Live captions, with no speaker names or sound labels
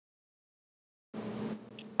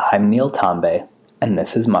I'm Neil Tombe, and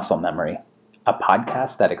this is Muscle Memory, a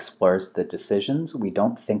podcast that explores the decisions we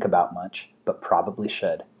don't think about much, but probably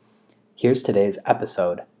should. Here's today's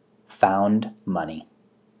episode, Found Money.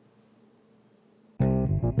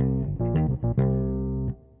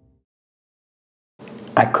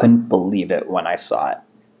 I couldn't believe it when I saw it,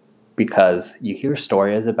 because you hear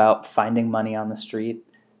stories about finding money on the street,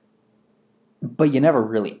 but you never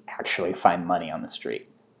really actually find money on the street.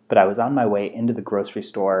 But I was on my way into the grocery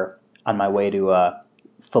store, on my way to a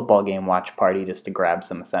football game watch party just to grab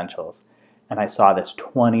some essentials, and I saw this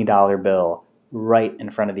 $20 bill right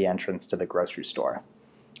in front of the entrance to the grocery store.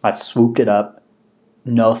 I swooped it up,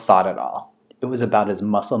 no thought at all. It was about as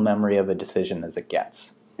muscle memory of a decision as it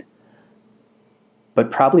gets.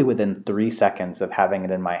 But probably within 3 seconds of having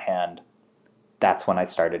it in my hand, that's when I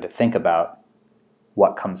started to think about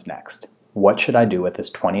what comes next. What should I do with this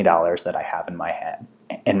 $20 that I have in my hand?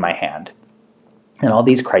 And all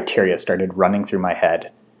these criteria started running through my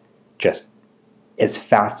head just as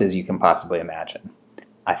fast as you can possibly imagine.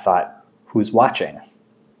 I thought, who's watching?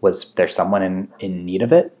 Was there someone in need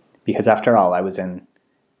of it? Because after all, I was in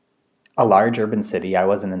a large urban city. I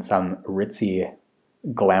wasn't in some ritzy,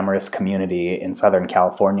 glamorous community in Southern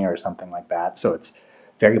California or something like that. So it's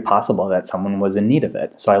very possible that someone was in need of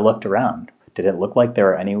it. So I looked around. Did it look like there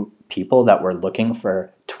were any people that were looking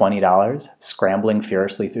for $20, scrambling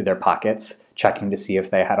furiously through their pockets, checking to see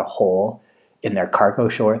if they had a hole in their cargo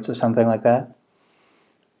shorts or something like that?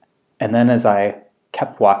 And then as I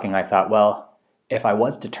kept walking, I thought, well, if I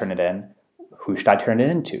was to turn it in, who should I turn it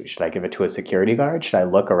into? Should I give it to a security guard? Should I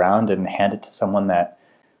look around and hand it to someone that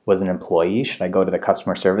was an employee? Should I go to the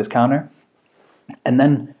customer service counter? And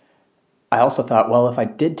then I also thought, well, if I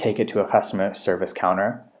did take it to a customer service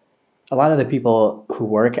counter, a lot of the people who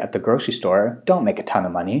work at the grocery store don't make a ton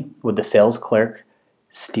of money. Would the sales clerk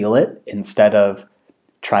steal it instead of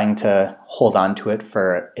trying to hold on to it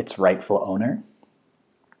for its rightful owner?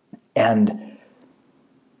 And,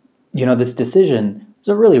 this decision is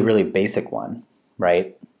a really, really basic one,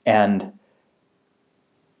 right? And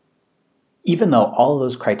even though all of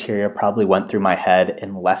those criteria probably went through my head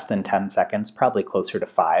in less than 10 seconds, probably closer to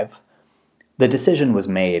 5, the decision was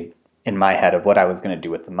made in my head of what I was going to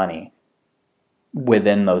do with the money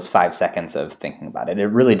within those 5 seconds of thinking about it. It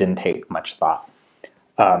really didn't take much thought.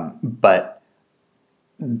 But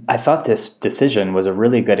I thought this decision was a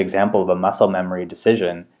really good example of a muscle memory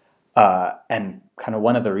decision, and kind of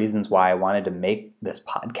one of the reasons why I wanted to make this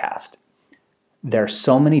podcast. There are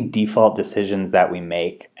so many default decisions that we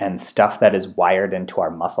make and stuff that is wired into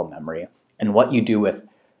our muscle memory. And what you do with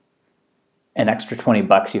an extra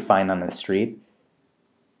 $20 you find on the street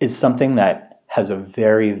is something that has a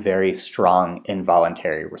very, very strong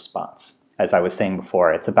involuntary response. As I was saying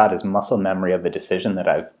before, it's about as muscle memory of a decision that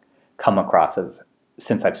I've come across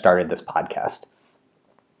since I've started this podcast.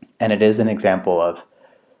 And it is an example of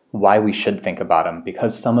why we should think about them,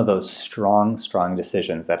 because some of those strong, strong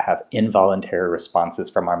decisions that have involuntary responses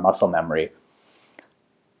from our muscle memory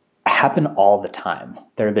happen all the time.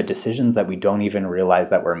 They're the decisions that we don't even realize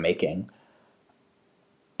that we're making.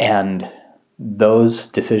 And those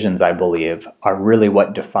decisions, I believe, are really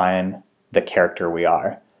what define the character we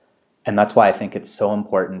are. And that's why I think it's so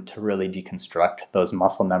important to really deconstruct those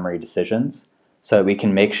muscle memory decisions so that we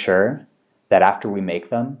can make sure that after we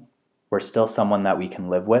make them, we're still someone that we can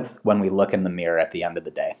live with when we look in the mirror at the end of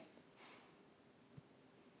the day.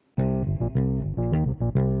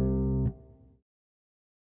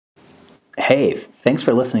 Hey, thanks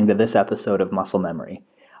for listening to this episode of Muscle Memory.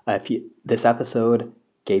 If this episode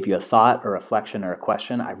gave you a thought, a reflection, or a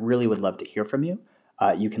question, I really would love to hear from you.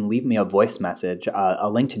 You can leave me a voice message. A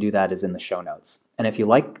link to do that is in the show notes. And if you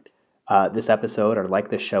like this episode or like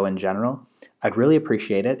this show in general, I'd really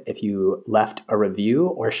appreciate it if you left a review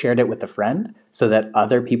or shared it with a friend so that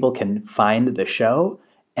other people can find the show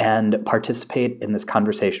and participate in this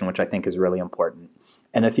conversation, which I think is really important.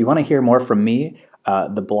 And if you want to hear more from me,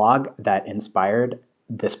 the blog that inspired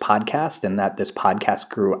this podcast and that this podcast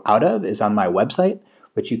grew out of is on my website,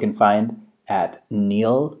 which you can find at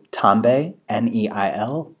neiltambe,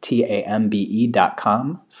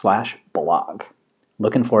 neiltambe.com/blog.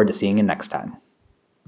 Looking forward to seeing you next time.